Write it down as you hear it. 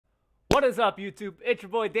What is up, YouTube? It's your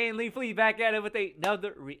boy DanLeeFlea back at it with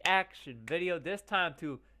another reaction video. This time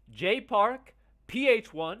to J Park,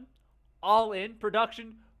 pH-1, all in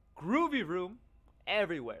production, GroovyRoom,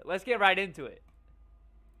 everywhere. Let's get right into it.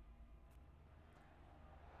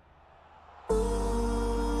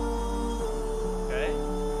 Okay.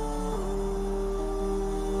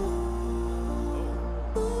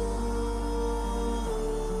 Oh.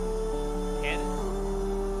 Cannon.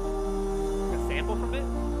 A sample from it.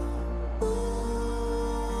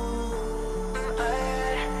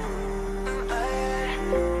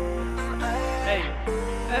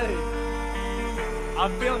 Hey,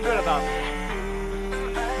 I'm feeling good about this.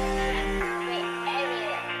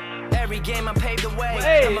 Every game I paved the way.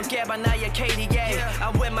 I'm by 나의 KDA.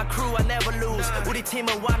 I'm with my crew, I never lose. 우리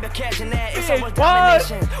팀은 완벽해지네. It's always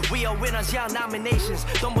domination. We are winners, yeah, nominations.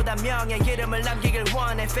 돈보다 명예 이름을 남기길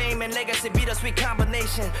원해. Fame and legacy, bittersweet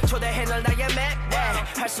combination. 초대해 널 나의 map.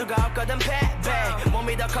 할 수가 없거든 패배.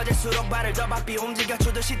 몸이 더 커질수록 발을 더 바삐 움직여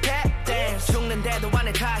주듯이 tap dance. 죽는데도 안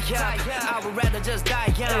해 타협. I would rather just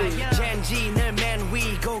die young. Gen Z 늘 man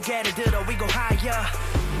we go get it 들어 we go higher.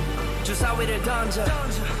 주사위를 던져.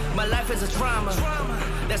 My life is a drama.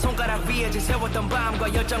 내 손가락 위에 지새웠던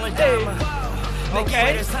밤과 열정을 담아.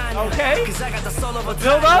 Okay, okay. Cause I got the soul of a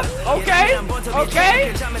build up, okay,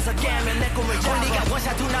 okay.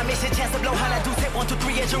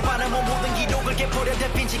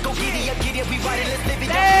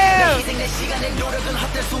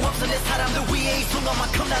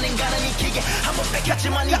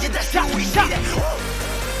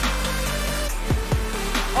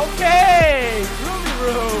 Okay,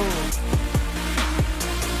 GroovyRoom.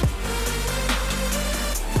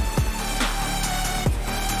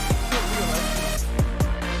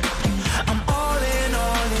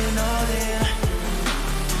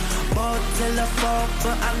 Till I fall,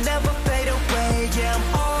 but I'll never fade away. Yeah, I'm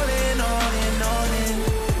all in, all in, all in.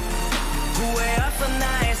 후회없어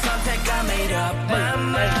나의 선택, I made up my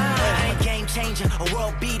mind. Game changer, a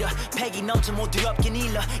world beater. 패기 넘쳐 모두 없긴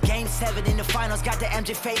일러. Game 7 in the finals, got the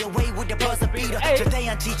MJ fade away with the buzzer beater. 절대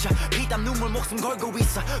안 지쳐, 피땀 눈물 목숨 걸고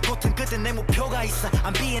있어. 고통 끝에 내 목표가 있어.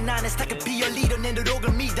 I'm being honest, I could be your leader. 내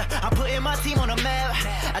노력을 믿어. I'm putting my team on a map.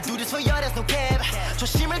 I do this for you, there's no cap.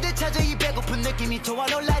 조심을 되찾아 이 배고픈 느낌이 좋아.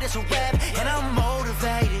 No light as a rap, and I'm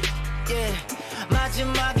motivated. Yeah,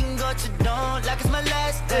 마지막인 것처럼 like it's my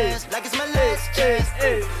last dance, like it's my last chance.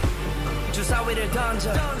 주사위를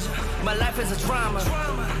던져. My life is a drama.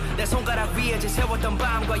 내 손가락 위에 지새웠던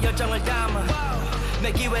밤과 열정을 담아.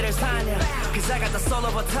 내 기회를 사냐. Cause I got the soul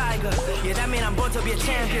of a tiger. Yeah, that mean I'm born to be a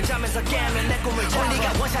champion. 잠에서 깨면 내 꿈을 잘.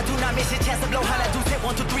 네가 원샷 두나미 시체에서 blow 하나 둘 셋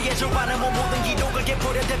 1, 2, 3의 절반은 못 모든 기록을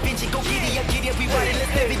개포려 대빈치고 길이야 길이야 we ride it let's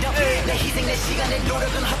live it up. 내 희생 내 시간 내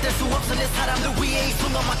노력은 헛될 수 없어. 내 사람들 위에 이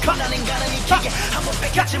순간만큼 나는 가는 이 기계. 한번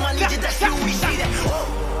뺏겼지만 이제 다시 우리 시대.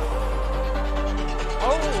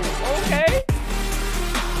 Oh, okay.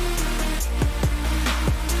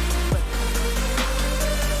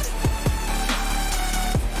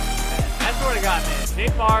 I swear to God, man. J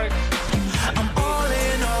Park. I'm all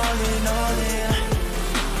in, all in, all in.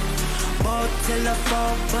 Both till I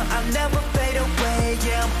fall, but I'll never fade away.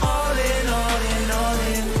 Yeah, I'm all in, all in, all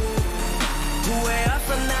in.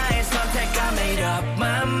 후회없어 나의 선택, I made up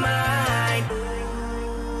my mind.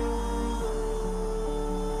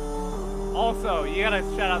 Also, you gotta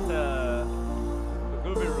shout out to the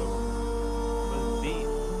GroovyRoom for the beat.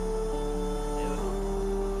 It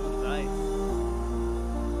was nice.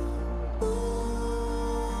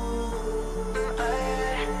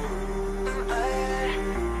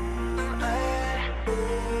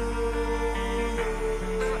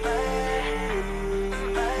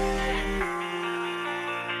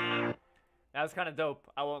 That was kind of dope,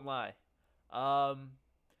 I won't lie.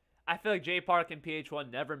 I feel like J Park and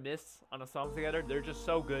pH-1 never miss on a song together. They're just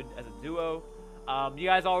so good as a duo. You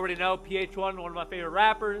guys already know pH-1, one of my favorite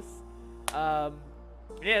rappers. Yeah,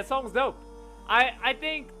 the song's dope. I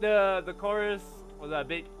think the chorus was a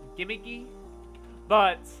bit gimmicky,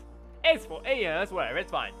 but it's yeah, that's whatever.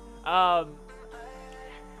 It's fine. But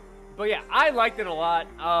yeah, I liked it a lot.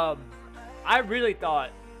 I really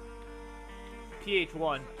thought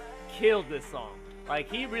pH-1 killed this song. Like,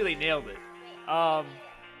 he really nailed it.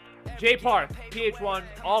 J Park, pH-1,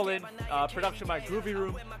 all in, production by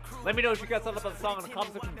GroovyRoom. Let me know if you guys thought about the song in the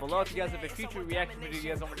comment section below. If you guys have a future reaction video you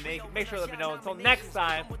guys want me to make sure to let me know. Until next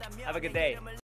time, have a good day.